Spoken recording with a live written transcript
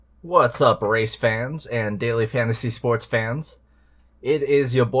What's up, race fans and daily fantasy sports fans? It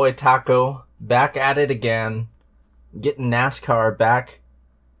is your boy Taco back at it again, getting NASCAR back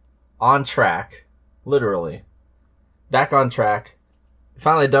on track, literally. Back on track.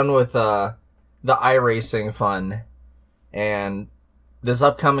 Finally done with the iRacing fun, and this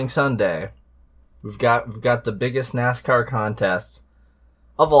upcoming Sunday, we've got the biggest NASCAR contests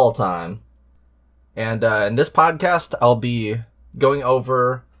of all time. And in this podcast, I'll be going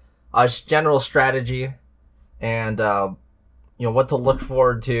over general strategy and what to look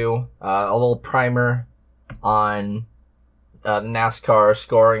forward to. A little primer on NASCAR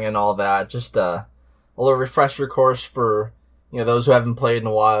scoring and all that. Just a little refresher course for those who haven't played in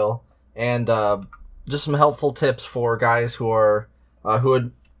a while, and just some helpful tips for guys who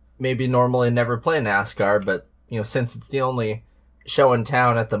would maybe normally never play NASCAR, but since it's the only show in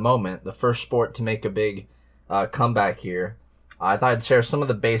town at the moment, the first sport to make a big comeback here, I thought I'd share some of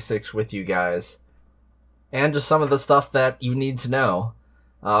the basics with you guys, and just some of the stuff that you need to know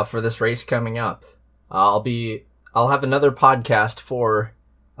for this race coming up. I'll have another podcast for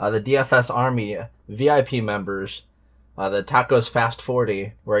the DFS Army VIP members, the Tacos Fast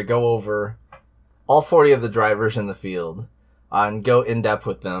 40, where I go over all 40 of the drivers in the field and go in depth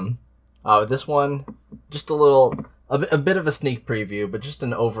with them. This one, just a bit of a sneak preview, but just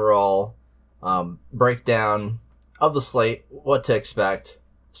an overall breakdown of the slate, what to expect,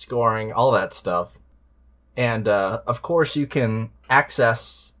 scoring, all that stuff. And, of course, you can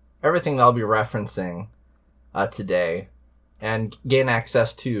access everything that I'll be referencing today and gain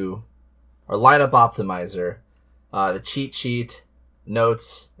access to our lineup optimizer, the cheat sheet,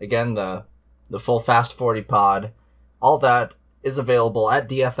 notes, again, the full Fast 40 pod. All that is available at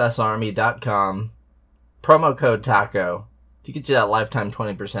dfsarmy.com. Promo code TACO to get you that lifetime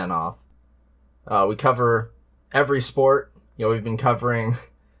 20% off. We cover every sport. We've been covering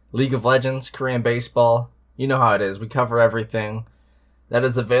League of Legends, Korean baseball. You know how it is. We cover everything that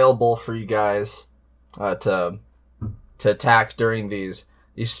is available for you guys to attack during these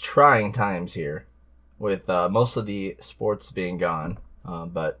trying times here, with most of the sports being gone.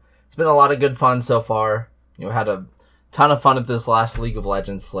 But it's been a lot of good fun so far. Had a ton of fun at this last League of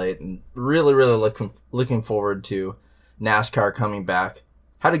Legends slate, and really looking forward to NASCAR coming back.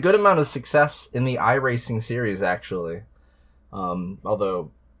 Had a good amount of success in the iRacing series, actually. Although,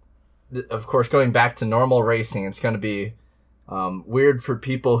 of course, going back to normal racing, it's going to be weird for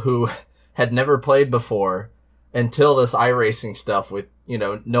people who had never played before until this iRacing stuff with,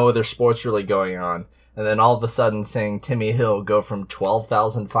 no other sports really going on. And then all of a sudden seeing Timmy Hill go from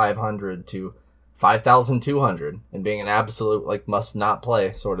 12,500 to 5,200 and being an absolute, must not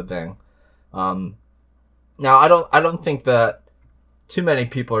play sort of thing. Now, I don't think that too many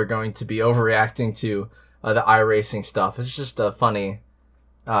people are going to be overreacting to the iRacing stuff. It's just a funny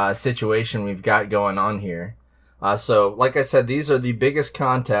situation we've got going on here. So, like I said, these are the biggest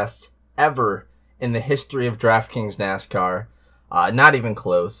contests ever in the history of DraftKings NASCAR. Not even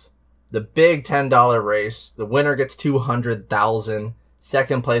close. The big $10 race, the winner gets $200,000.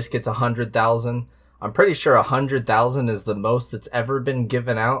 Second place gets $100,000. I'm pretty sure $100,000 is the most that's ever been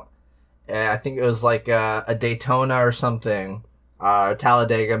given out. I think it was like a Daytona or something.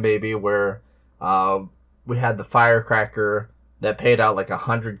 Talladega maybe, where we had the firecracker that paid out like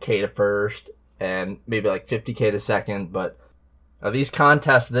 $100K to first and maybe like $50K to second. But these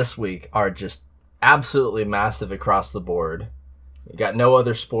contests this week are just absolutely massive across the board. You got no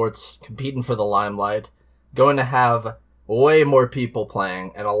other sports competing for the limelight. Going to have way more people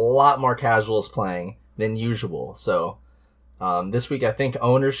playing and a lot more casuals playing than usual. So this week I think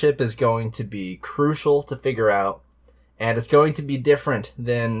ownership is going to be crucial to figure out. And it's going to be different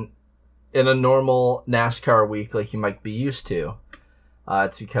than in a normal NASCAR week like you might be used to.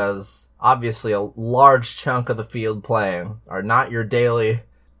 It's because, obviously, a large chunk of the field playing are not your daily,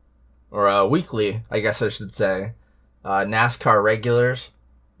 or weekly, I guess I should say, NASCAR regulars.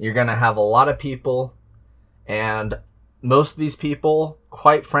 You're going to have a lot of people, and most of these people,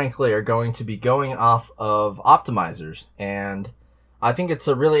 quite frankly, are going to be going off of optimizers. And I think it's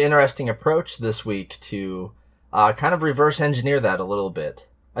a really interesting approach this week to kind of reverse engineer that a little bit.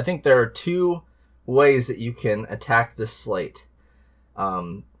 I think there are two ways that you can attack this slate.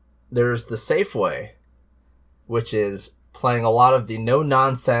 There's the safe way, which is playing a lot of the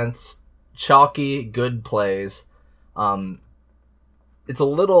no-nonsense, chalky, good plays. It's a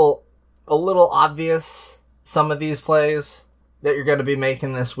little obvious, some of these plays that you're going to be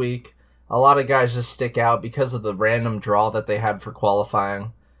making this week. A lot of guys just stick out because of the random draw that they had for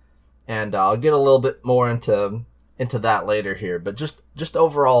qualifying. And I'll get a little bit more into that later here. But just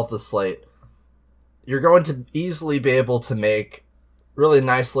overall the slate, you're going to easily be able to make really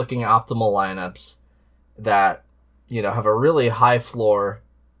nice looking optimal lineups that, have a really high floor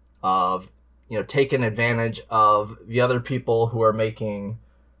of, taking advantage of the other people who are making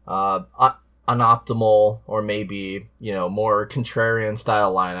unoptimal or maybe, more contrarian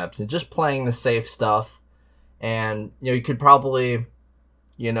style lineups and just playing the safe stuff. And, you could probably,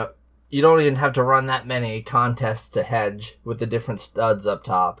 you don't even have to run that many contests to hedge with the different studs up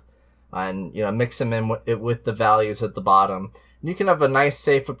top and, mix them in with the values at the bottom. You can have a nice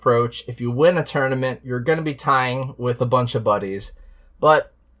safe approach. If you win a tournament, you're going to be tying with a bunch of buddies.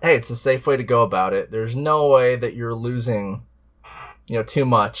 But, hey, it's a safe way to go about it. There's no way that you're losing, too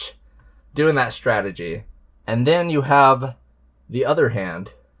much doing that strategy. And then you have the other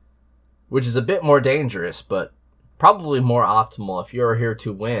hand, which is a bit more dangerous, but probably more optimal if you're here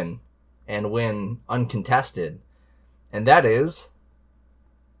to win and win uncontested. And that is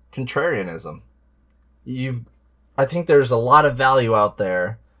contrarianism. I think there's a lot of value out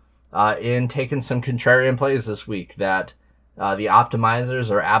there in taking some contrarian plays this week that the optimizers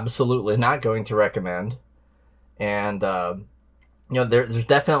are absolutely not going to recommend. And, there's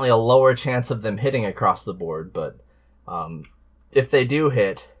definitely a lower chance of them hitting across the board. But if they do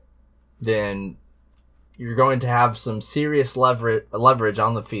hit, then you're going to have some serious leverage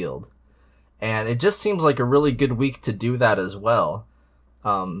on the field. And it just seems like a really good week to do that as well.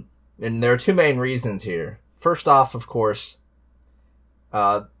 And there are two main reasons here. First off, of course,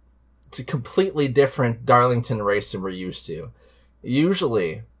 it's a completely different Darlington race than we're used to.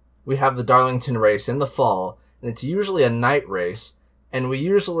 Usually, we have the Darlington race in the fall, and it's usually a night race, and we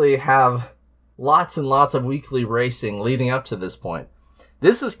usually have lots and lots of weekly racing leading up to this point.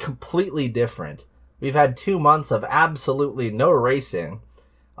 This is completely different. We've had 2 months of absolutely no racing.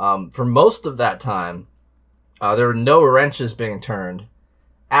 For most of that time, there were no wrenches being turned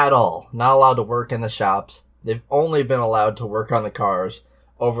at all. Not allowed to work in the shops. They've only been allowed to work on the cars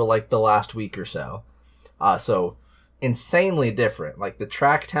over like the last week or so. So insanely different. Like the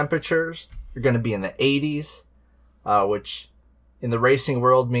track temperatures are going to be in the 80s, which in the racing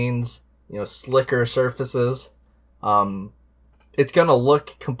world means, slicker surfaces. It's going to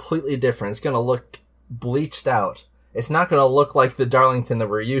look completely different. It's going to look bleached out. It's not going to look like the Darlington that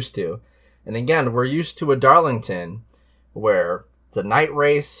we're used to. And again, we're used to a Darlington where it's a night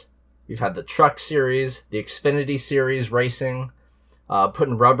race. We've had the Truck Series, the Xfinity Series racing,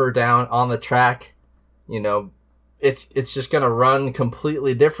 putting rubber down on the track. It's just going to run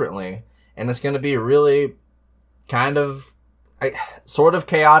completely differently. And it's going to be really kind of sort of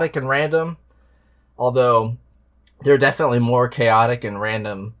chaotic and random. Although there are definitely more chaotic and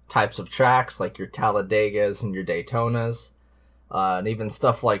random types of tracks like your Talladegas and your Daytonas. And even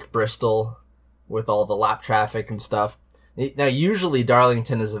stuff like Bristol with all the lap traffic and stuff. Now, usually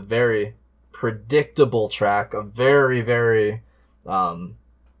Darlington is a very predictable track, a very, very one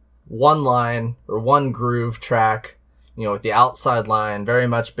line or one groove track, with the outside line very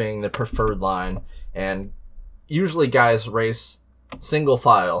much being the preferred line. And usually guys race single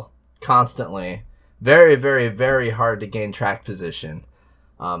file constantly. Very, very, very hard to gain track position.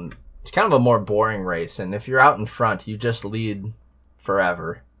 It's kind of a more boring race, and if you're out in front, you just lead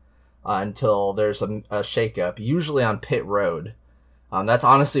forever. Until there's a shakeup, usually on pit road. That's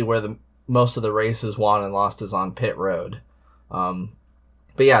honestly where most of the races won and lost is on pit road. But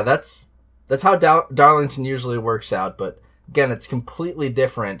yeah, that's how Darlington usually works out. But again, it's completely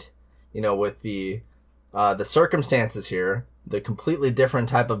different, with the circumstances here, the completely different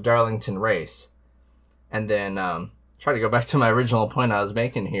type of Darlington race. And then try to go back to my original point I was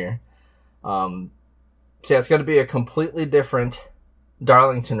making here. So yeah, it's going to be a completely different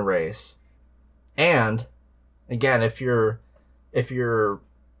Darlington race. And again, if you're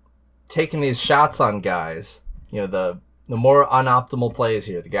taking these shots on guys, the more unoptimal plays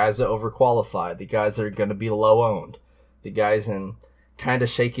here, the guys that overqualified, the guys that are going to be low owned, the guys in kind of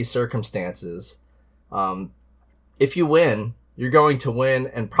shaky circumstances, if you win, you're going to win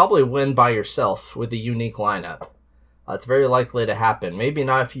and probably win by yourself with a unique lineup. It's very likely to happen. Maybe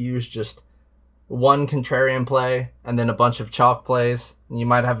not if you use just one contrarian play and then a bunch of chalk plays. You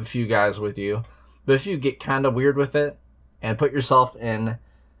might have a few guys with you. But if you get kind of weird with it and put yourself in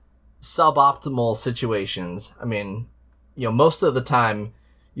suboptimal situations, most of the time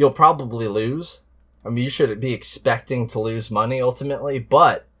you'll probably lose. You should be expecting to lose money ultimately,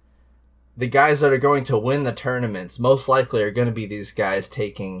 but the guys that are going to win the tournaments most likely are going to be these guys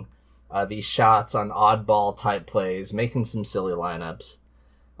taking these shots on oddball type plays, making some silly lineups.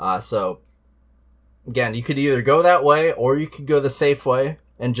 So again, you could either go that way or you could go the safe way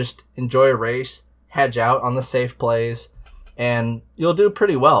and just enjoy a race, hedge out on the safe plays, and you'll do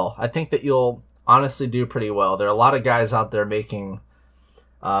pretty well. I think that you'll honestly do pretty well. There are a lot of guys out there making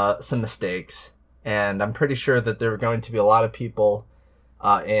some mistakes. And I'm pretty sure that there are going to be a lot of people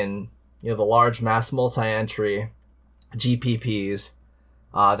in the large mass multi-entry GPPs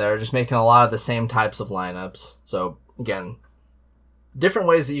that are just making a lot of the same types of lineups. So again, different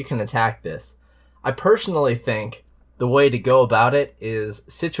ways that you can attack this. I personally think the way to go about it is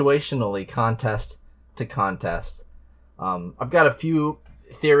situationally, contest to contest. I've got a few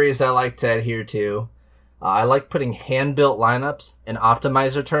theories I like to adhere to. I like putting hand-built lineups in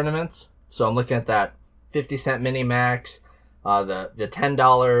optimizer tournaments. So I'm looking at that 50-cent mini-max, the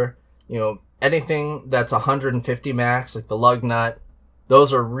 $10, anything that's 150 max, like the lug nut.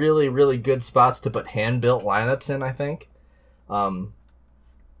 Those are really, really good spots to put hand-built lineups in, I think. And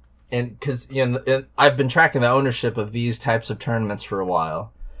because I've been tracking the ownership of these types of tournaments for a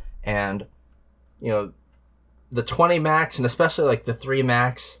while, and the 20 max and especially like the 3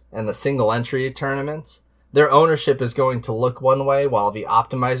 max and the single entry tournaments, their ownership is going to look one way, while the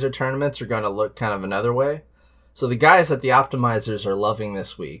optimizer tournaments are going to look kind of another way. So the guys at the optimizers are loving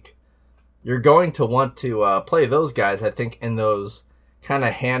this week. You're going to want to play those guys, I think, in those kind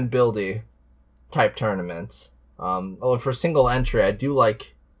of hand-buildy type tournaments. Although for single entry, I do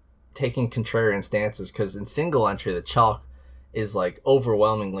like taking contrarian stances, because in single entry, the chalk is like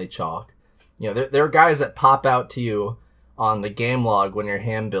overwhelmingly chalk. There are guys that pop out to you on the game log when you're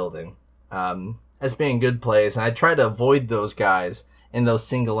hand building as being good plays, and I try to avoid those guys in those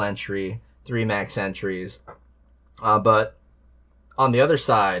single entry 3 max entries. But on the other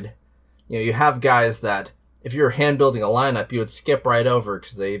side, you have guys that if you're hand building a lineup, you would skip right over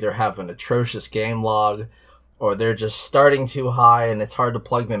because they either have an atrocious game log, or they're just starting too high and it's hard to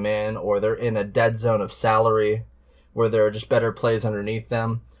plug them in, or they're in a dead zone of salary where there are just better plays underneath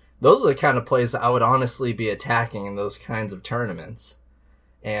them. Those are the kind of plays that I would honestly be attacking in those kinds of tournaments.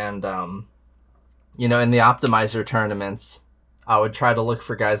 And, in the optimizer tournaments, I would try to look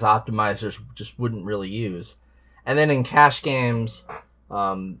for guys optimizers just wouldn't really use. And then in cash games,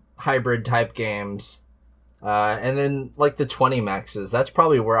 hybrid type games, and then like the 20 maxes, that's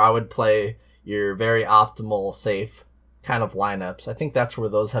probably where I would play your very optimal, safe kind of lineups. I think that's where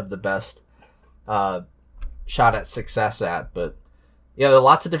those have the best shot at success at. But yeah, there are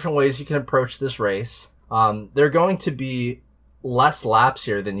lots of different ways you can approach this race. There are going to be less laps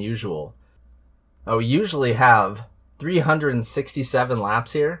here than usual. We usually have 367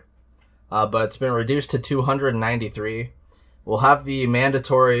 laps here, but it's been reduced to 293. We'll have the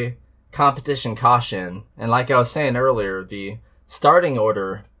mandatory competition caution, and like I was saying earlier, the starting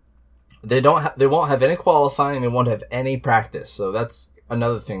order, they won't have any qualifying, they won't have any practice. So that's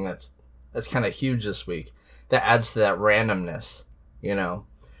another thing that's kind of huge this week. That adds to that randomness,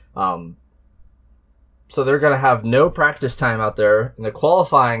 So they're going to have no practice time out there, and the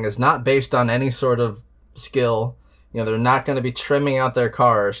qualifying is not based on any sort of skill. They're not going to be trimming out their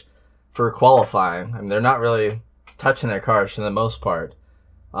cars for qualifying. I mean, they're not really touching their cars for the most part.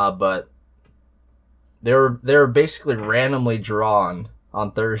 But they're basically randomly drawn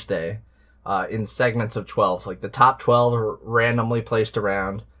on Thursday in segments of 12. Like the top 12 are randomly placed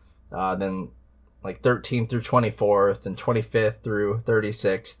around, then like 13th through 24th and 25th through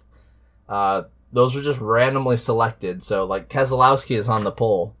 36th. Those were just randomly selected. So like Keselowski is on the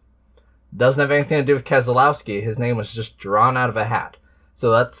pole. Doesn't have anything to do with Keselowski. His name was just drawn out of a hat.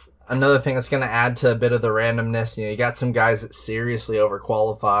 So that's another thing that's going to add to a bit of the randomness. You got some guys that seriously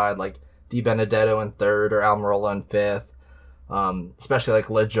overqualified, like Di Benedetto in 3rd or Almirola in 5th. Especially like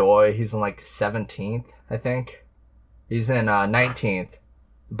LaJoy. He's in like 17th, I think. He's in 19th.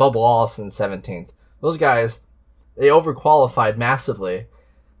 Bubba Wallace in 17th. Those guys, they overqualified massively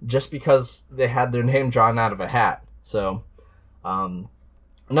just because they had their name drawn out of a hat. So,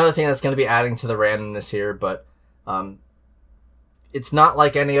 another thing that's going to be adding to the randomness here, but it's not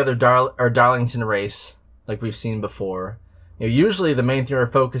like any other Darlington race like we've seen before. Usually the main thing we're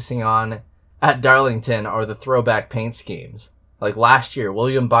focusing on at Darlington are the throwback paint schemes. Like last year,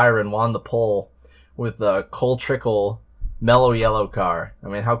 William Byron won the pole with the Cole Trickle mellow yellow car. I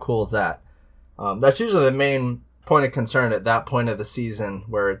mean, how cool is that? That's usually the main point of concern at that point of the season,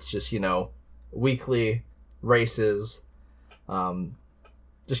 where it's just, weekly races,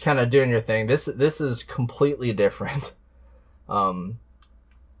 just kind of doing your thing. This is completely different.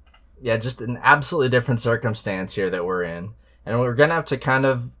 Just an absolutely different circumstance here that we're in. And we're going to have to kind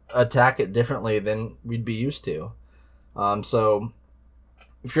of attack it differently than we'd be used to. So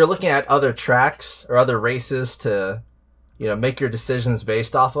if you're looking at other tracks or other races to, make your decisions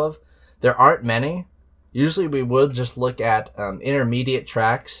based off of, there aren't many. Usually we would just look at intermediate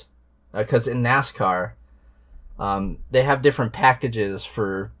tracks, because in NASCAR, they have different packages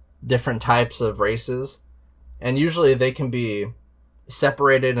for different types of races. And usually they can be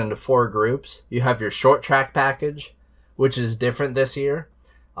separated into 4 groups. You have your short track package, which is different this year.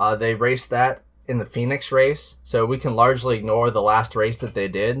 They raced that in the Phoenix race, so we can largely ignore the last race that they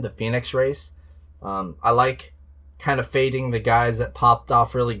did, the Phoenix race. I like kind of fading the guys that popped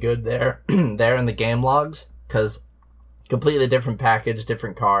off really good there there in the game logs, because completely different package,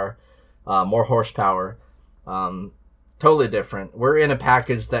 different car, more horsepower, totally different. We're in a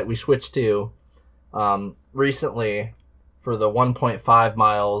package that we switched to recently for the 1.5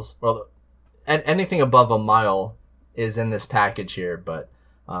 miles. Well, anything above a mile is in this package here, but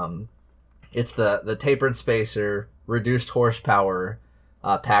it's the tapered spacer, reduced horsepower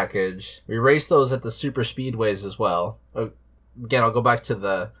package. We race those at the super speedways as well. Again, I'll go back to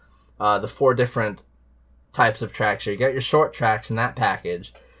the 4 different types of tracks here. You got your short tracks in that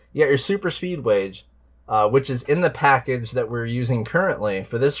package. You got your super speedways, which is in the package that we're using currently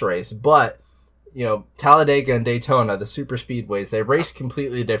for this race. But, you know, Talladega and Daytona, the super speedways, they race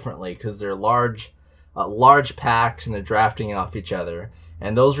completely differently because they're large packs and they're drafting off each other.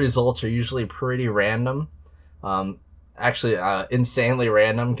 And those results are usually pretty random. Actually, insanely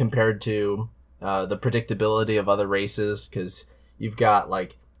random compared to the predictability of other races, because you've got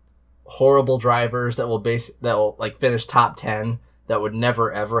like horrible drivers that will like finish top 10 that would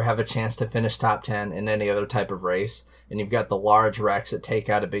never ever have a chance to finish top 10 in any other type of race, and you've got the large wrecks that take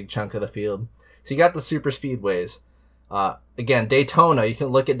out a big chunk of the field. So you got the super speedways. Again, Daytona, you can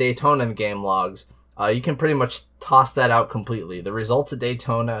look at Daytona in game logs. You can pretty much toss that out completely. The results at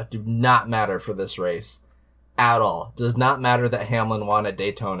Daytona do not matter for this race at all. Does not matter that Hamlin won at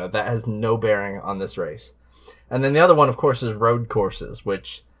Daytona. That has no bearing on this race. And then the other one, of course, is road courses,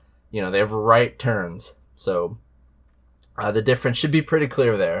 which, you know, they have right turns. So the difference should be pretty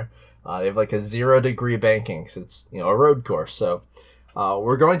clear there. They have like a 0-degree banking, because it's, you know, a road course. So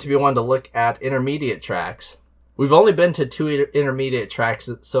we're going to be wanting to look at intermediate tracks. We've only been to 2 intermediate tracks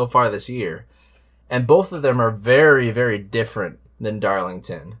so far this year, and both of them are very, very different than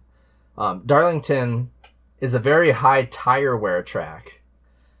Darlington. Darlington is a very high tire wear track,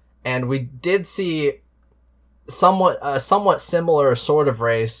 and we did see somewhat similar sort of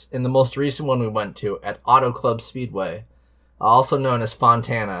race in the most recent one we went to at Auto Club Speedway, also known as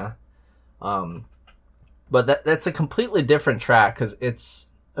Fontana. But that's a completely different track, because it's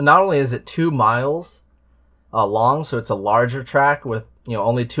not only is it 2 miles long, so it's a larger track with, you know,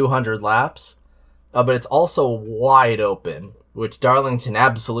 only 200 laps, but it's also wide open, which Darlington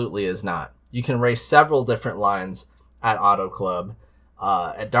absolutely is not. You can race several different lines at Auto Club.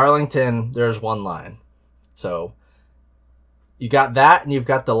 At Darlington, there's 1 line. So you got that, and you've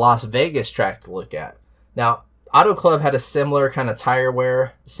got the Las Vegas track to look at. Now, Auto Club had a similar kind of tire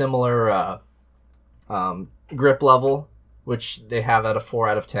wear, similar grip level, which they have at a 4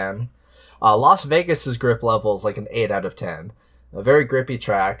 out of 10. Las Vegas's grip level is like an 8 out of 10. A very grippy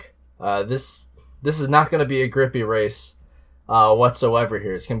track. This is not going to be a grippy race whatsoever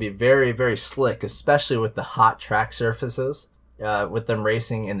here. It's going to be very, very slick, especially with the hot track surfaces, with them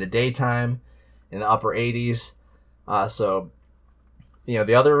racing in the daytime in the upper 80s. So, you know,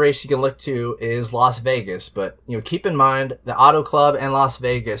 the other race you can look to is Las Vegas, but, you know, keep in mind the Auto Club and Las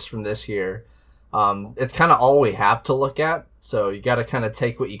Vegas from this year, it's kind of all we have to look at. So you got to kind of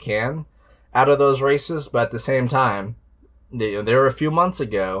take what you can out of those races. But at the same time, they were a few months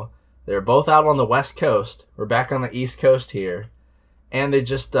ago. They're both out on the West Coast. We're back on the East Coast here. And they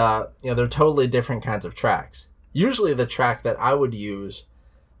just, they're totally different kinds of tracks. Usually the track that I would use,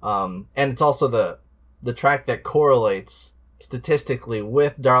 and it's also the track that correlates statistically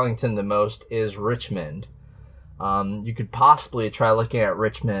with Darlington the most, is Richmond. You could possibly try looking at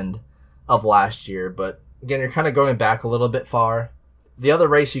Richmond of last year, but again, you're kind of going back a little bit far. The other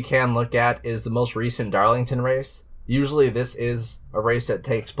race you can look at is the most recent Darlington race. Usually this is a race that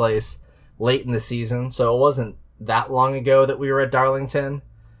takes place late in the season, so it wasn't that long ago that we were at Darlington.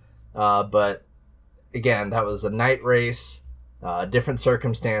 But again, that was a night race, different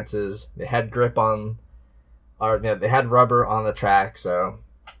circumstances. They had they had rubber on the track, so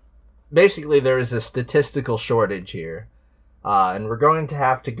basically there is a statistical shortage here. And we're going to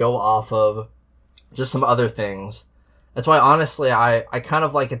have to go off of just some other things. That's why, honestly, I kind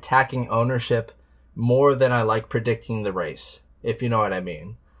of like attacking ownership more than I like predicting the race, if you know what I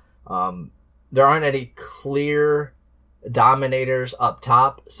mean. There aren't any clear dominators up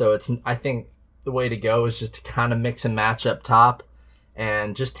top, so I think the way to go is just to kind of mix and match up top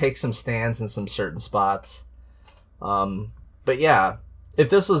and just take some stands in some certain spots. But yeah, if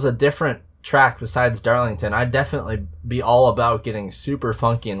this was a different track besides Darlington, I'd definitely be all about getting super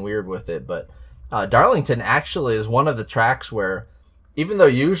funky and weird with it. But Darlington actually is one of the tracks where, even though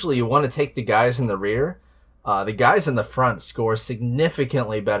usually you want to take the guys in the rear, the guys in the front score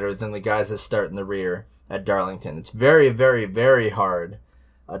significantly better than the guys that start in the rear at Darlington. It's very, very, very hard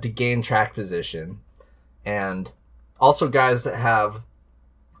to gain track position. And also guys that have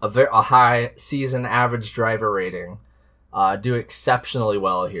a high season average driver rating do exceptionally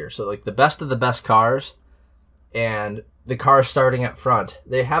well here. So like the best of the best cars and the cars starting up front,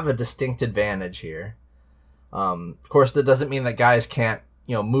 they have a distinct advantage here. Of course, that doesn't mean that guys can't,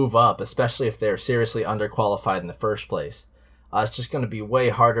 move up, especially if they're seriously underqualified in the first place. It's just going to be way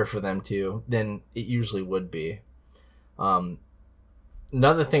harder for them than it usually would be.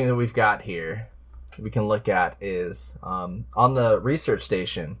 Another thing that we've got here we can look at is on the research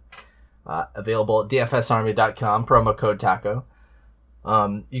station, available at dfsarmy.com, promo code TACO.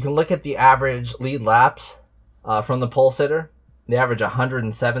 You can look at the average lead laps from the pole sitter. They average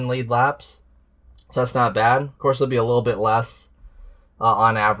 107 lead laps, so that's not bad. Of course, it'll be a little bit less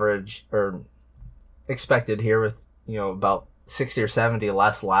on average, or expected here, with about 60 or 70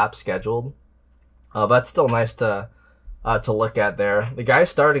 less laps scheduled. But still nice to look at there. The guys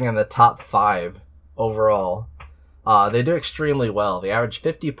starting in the top 5 overall, they do extremely well. They average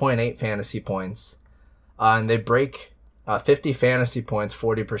 50.8 fantasy points, and they break 50 fantasy points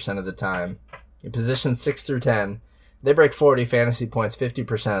 40% of the time. In positions 6 through 10, they break 40 fantasy points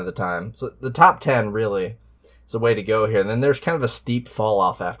 50% of the time. So the top 10 really is the way to go here. And then there's kind of a steep fall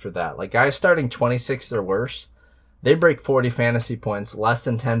off after that. Like guys starting 26th or worse, they break 40 fantasy points less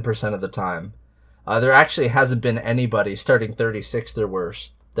than 10% of the time. There actually hasn't been anybody starting 36th or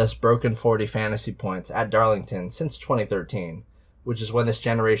worse that's broken 40 fantasy points at Darlington since 2013, which is when this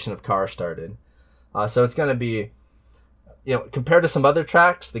generation of cars started. So it's going to be, compared to some other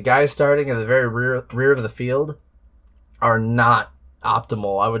tracks, the guys starting in the very rear of the field are not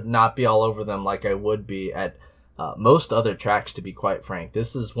optimal. I would not be all over them like I would be at most other tracks, to be quite frank.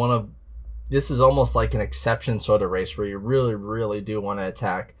 This is almost like an exception sort of race where you really, really do want to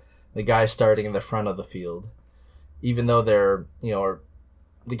attack the guys starting in the front of the field, even though they're,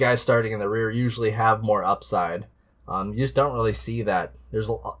 the guys starting in the rear usually have more upside. You just don't really see that. There's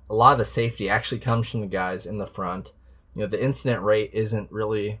a lot of the safety actually comes from the guys in the front. The incident rate isn't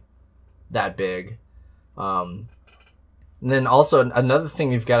really that big. And then also another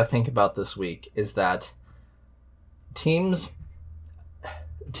thing you've got to think about this week is that teams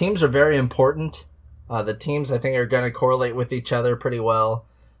are very important. The teams, I think, are going to correlate with each other pretty well.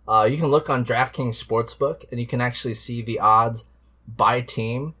 You can look on DraftKings Sportsbook, and you can actually see the odds by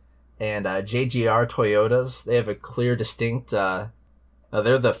team. And JGR Toyotas, they have a clear, distinct... they're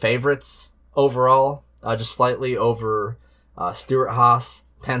the favorites overall, just slightly over Stewart-Haas,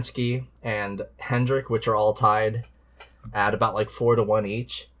 Penske, and Hendrick, which are all tied at about like 4-1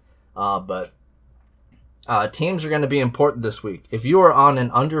 each. But teams are going to be important this week. If you are on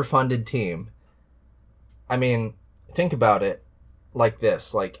an underfunded team, I mean, think about it like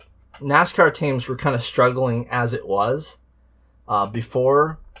this. Like, NASCAR teams were kind of struggling as it was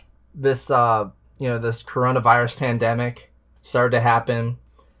before this, this coronavirus pandemic started to happen.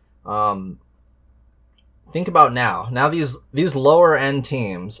 Think about now. Now these lower end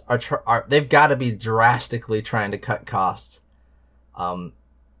teams are they've got to be drastically trying to cut costs,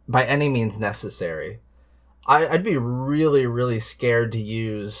 by any means necessary. I'd be really, really scared to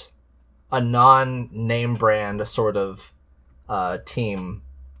use a non-name brand sort of team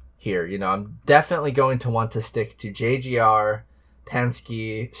here. I'm definitely going to want to stick to JGR,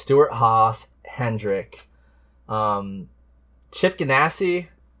 Penske, Stewart-Haas, Hendrick, Chip Ganassi.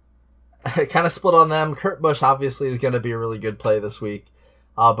 I kind of split on them. Kurt Busch obviously is going to be a really good play this week.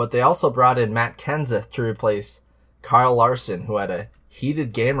 But they also brought in Matt Kenseth to replace Kyle Larson, who had a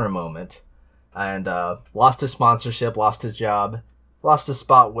heated gamer moment and lost his sponsorship, lost his job, lost his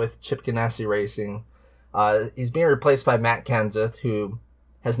spot with Chip Ganassi Racing. He's being replaced by Matt Kenseth, who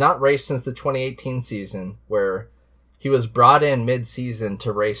has not raced since the 2018 season, where he was brought in mid-season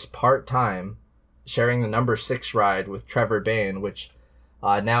to race part-time, sharing the number 6 ride with Trevor Bayne, which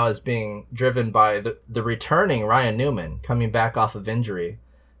now is being driven by the returning Ryan Newman, coming back off of injury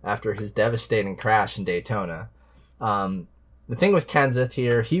after his devastating crash in Daytona. The thing with Kenseth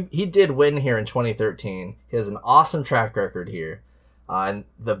here, he did win here in 2013. He has an awesome track record here. And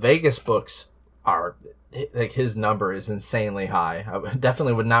the Vegas books are, like, his number is insanely high. I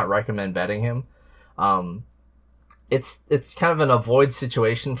definitely would not recommend betting him. It's kind of an avoid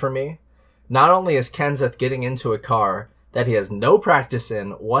situation for me. Not only is Kenseth getting into a car that he has no practice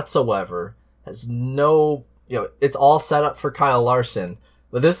in whatsoever, has no, it's all set up for Kyle Larson,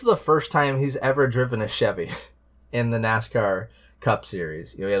 but this is the first time he's ever driven a Chevy in the NASCAR Cup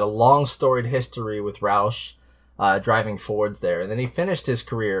Series. He had a long storied history with Roush, driving Fords there, and then he finished his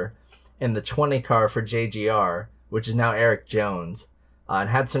career in the 20 car for JGR, which is now Eric Jones, and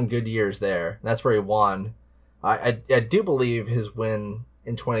had some good years there. That's where he won. I do believe his win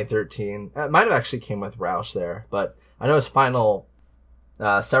in 2013, it might have actually came with Roush there, but I know his final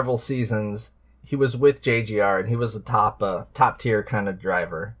several seasons, he was with JGR, and he was a top tier kind of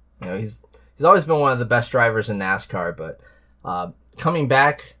driver. You know, he's always been one of the best drivers in NASCAR, but coming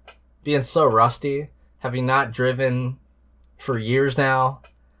back, being so rusty, having not driven for years now,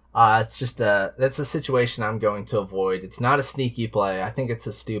 it's just that's a situation I'm going to avoid. It's not a sneaky play. I think it's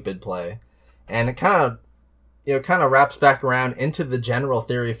a stupid play, and it kind of wraps back around into the general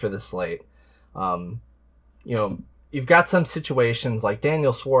theory for the slate. You've got some situations like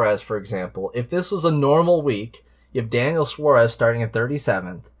Daniel Suarez, for example. If this was a normal week, you have Daniel Suarez starting at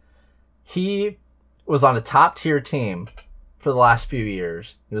 37th. He was on a top-tier team for the last few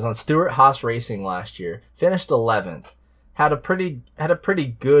years. He was on Stewart-Haas Racing last year. Finished 11th. Had a pretty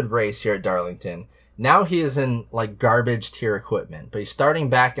good race here at Darlington. Now he is in like garbage tier equipment, but he's starting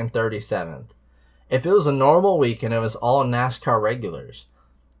back in 37th. If it was a normal week and it was all NASCAR regulars,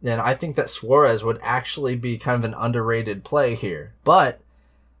 then I think that Suarez would actually be kind of an underrated play here. But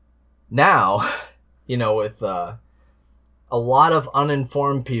now, with a lot of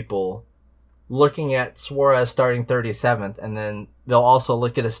uninformed people looking at Suarez starting 37th, and then they'll also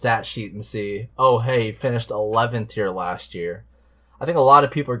look at a stat sheet and see, oh, hey, he finished 11th here last year. I think a lot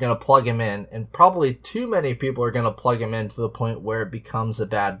of people are going to plug him in, and probably too many people are going to plug him in to the point where it becomes a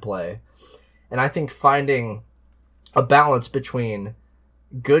bad play. And I think finding a balance between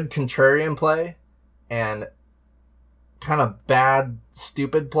good contrarian play and kind of bad,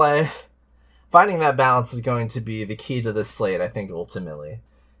 stupid play, finding that balance is going to be the key to this slate, I think, ultimately.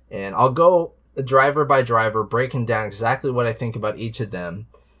 And I'll go driver by driver, breaking down exactly what I think about each of them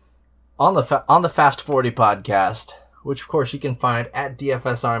on the Fast 40 podcast, which, of course, you can find at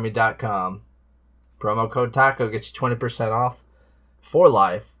dfsarmy.com. Promo code TACO gets you 20% off for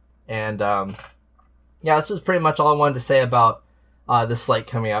life. And, this is pretty much all I wanted to say about the slate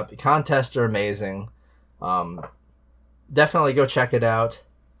coming up. The contests are amazing. Definitely go check it out.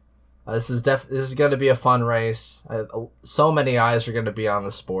 This is going to be a fun race. So many eyes are going to be on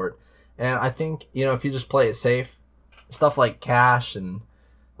the sport. And I think, if you just play it safe, stuff like cash and,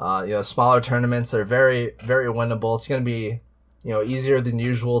 smaller tournaments are very, very winnable. It's going to be, easier than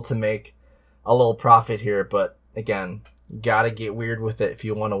usual to make a little profit here. But again, you got to get weird with it if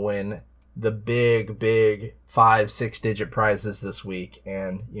you want to win the big 5-6 digit prizes this week.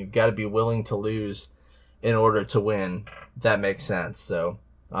 And you've got to be willing to lose in order to win. If that makes sense. So,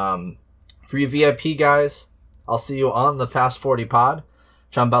 for you VIP guys, I'll see you on the Fast 40 pod,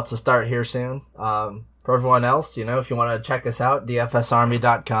 which I'm about to start here soon. For everyone else, if you want to check us out,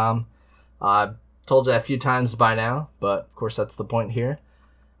 dfsarmy.com. Told you that a few times by now, but of course that's the point here.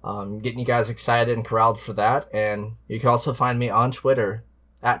 Getting you guys excited and corralled for that. And you can also find me on Twitter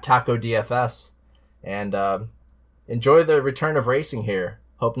at TacoDFS. And enjoy the return of racing here.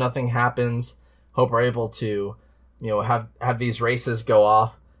 Hope nothing happens. Hope we're able to, have these races go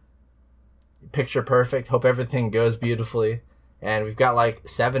off picture perfect. Hope everything goes beautifully. And we've got like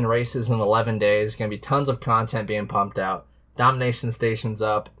 7 races in 11 days. Going to be tons of content being pumped out. Domination stations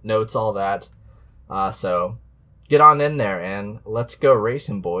up, notes, all that. So get on in there and let's go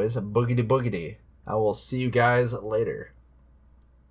racing, boys. Boogity boogity. I will see you guys later.